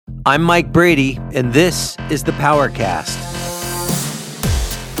I'm Mike Brady, and this is the PowerCast.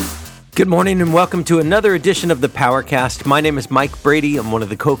 Good morning and welcome to another edition of the PowerCast. My name is Mike Brady. I'm one of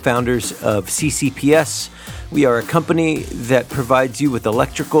the co-founders of CCPS. We are a company that provides you with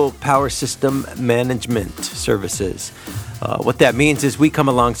electrical power system management services. What that means is we come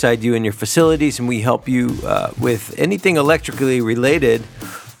alongside you in your facilities and we help you with anything electrically related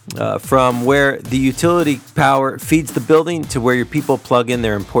from where the utility power feeds the building to where your people plug in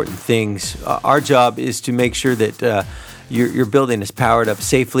their important things. Our job is to make sure that your building is powered up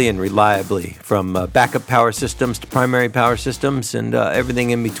safely and reliably, from backup power systems to primary power systems and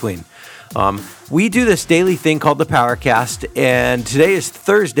everything in between. We do this daily thing called the PowerCast, and today is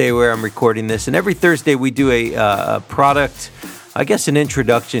Thursday where I'm recording this, and every Thursday we do a product, I guess an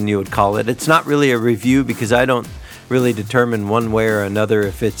introduction you would call it. It's not really a review because I don't really determine one way or another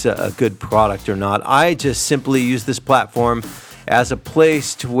if it's a good product or not. I just simply use this platform as a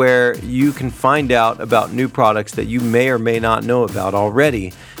place to where you can find out about new products that you may or may not know about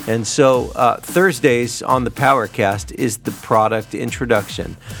already. And so Thursdays on the PowerCast is the product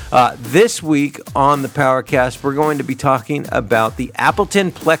introduction. This week on the PowerCast, we're going to be talking about the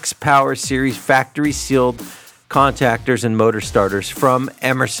Appleton PlexPower series factory sealed contactors and motor starters from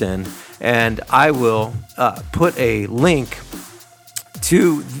Emerson. And I will put a link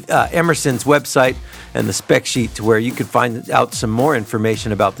to Emerson's website and the spec sheet to where you can find out some more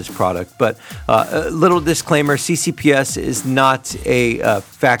information about this product. But a little disclaimer, CCPS is not a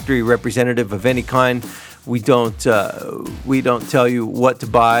factory representative of any kind. We don't tell you what to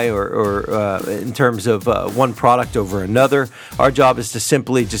buy or in terms of one product over another. Our job is to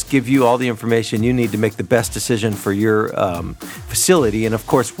simply just give you all the information you need to make the best decision for your facility. And of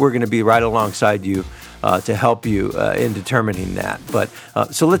course, we're going to be right alongside you to help you in determining that. But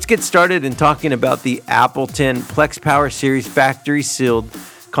so let's get started in talking about the Appleton PlexPower series factory sealed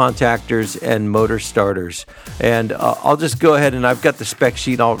contactors and motor starters. And I'll just go ahead and I've got the spec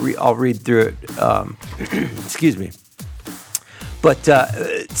sheet. I'll read through it. Excuse me. But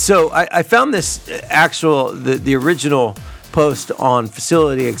so I found this the original post on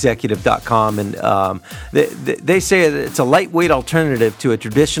facilityexecutive.com, and they say that it's a lightweight alternative to a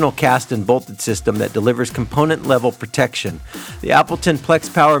traditional cast and bolted system that delivers component level protection. The Appleton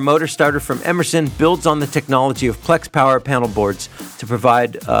PlexPower motor starter from Emerson builds on the technology of PlexPower panel boards to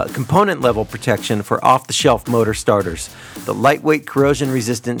provide component level protection for off-the-shelf motor starters. The lightweight,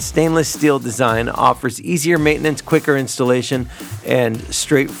 corrosion-resistant stainless steel design offers easier maintenance, quicker installation, and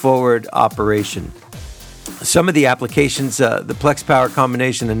straightforward operation. Some of the applications, the PlexPower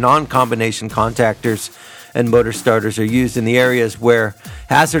combination and non-combination contactors and motor starters are used in the areas where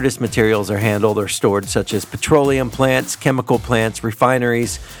hazardous materials are handled or stored, such as petroleum plants, chemical plants,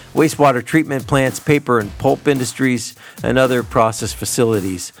 refineries, wastewater treatment plants, paper and pulp industries, and other process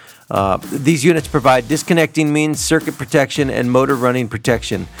facilities. These units provide disconnecting means, circuit protection, and motor running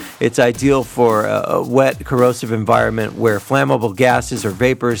protection. It's ideal for a wet, corrosive environment where flammable gases or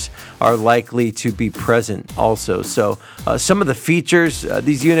vapors are likely to be present also. So some of the features,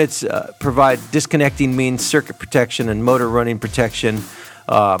 these units provide disconnecting means, circuit protection, and motor running protection.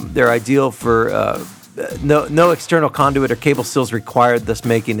 They're ideal for no external conduit or cable seals required, thus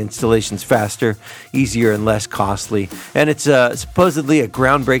making installations faster, easier, and less costly. And it's supposedly a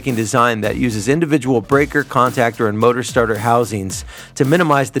groundbreaking design that uses individual breaker, contactor, and motor starter housings to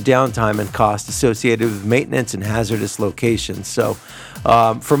minimize the downtime and cost associated with maintenance and hazardous locations. So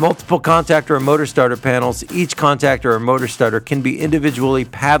for multiple contactor or motor starter panels, each contactor or motor starter can be individually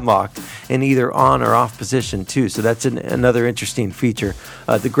padlocked in either on or off position too. So that's another interesting feature.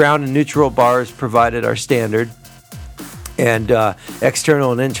 The ground and neutral bars provided are standard, and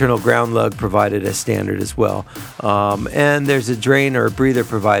external and internal ground lug provided as standard as well. And there's a drain or a breather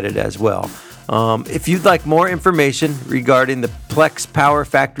provided as well. If you'd like more information regarding the PlexPower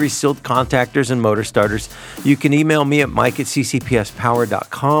factory sealed contactors and motor starters, you can email me at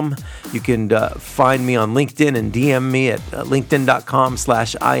mike@ccpspower.com. You can find me on LinkedIn and DM me at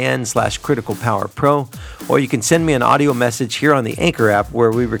linkedin.com/in/criticalpowerpro, or you can send me an audio message here on the Anchor app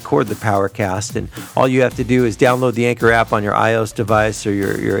where we record the PowerCast. And all you have to do is download the Anchor app on your iOS device or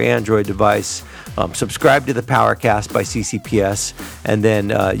your Android device. Subscribe to the PowerCast by CCPS, and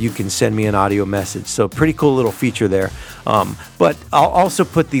then you can send me an audio message. So pretty cool little feature there. But I'll also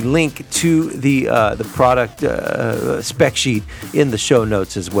put the link to the product spec sheet in the show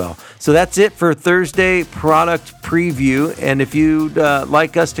notes as well. So that's it for Thursday product preview. And if you'd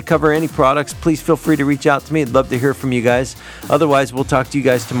like us to cover any products, please feel free to reach out to me. I'd love to hear from you guys. Otherwise, we'll talk to you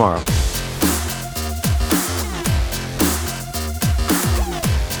guys tomorrow.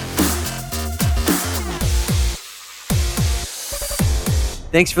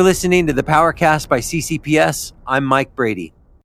 Thanks for listening to the PowerCast by CCPS. I'm Mike Brady.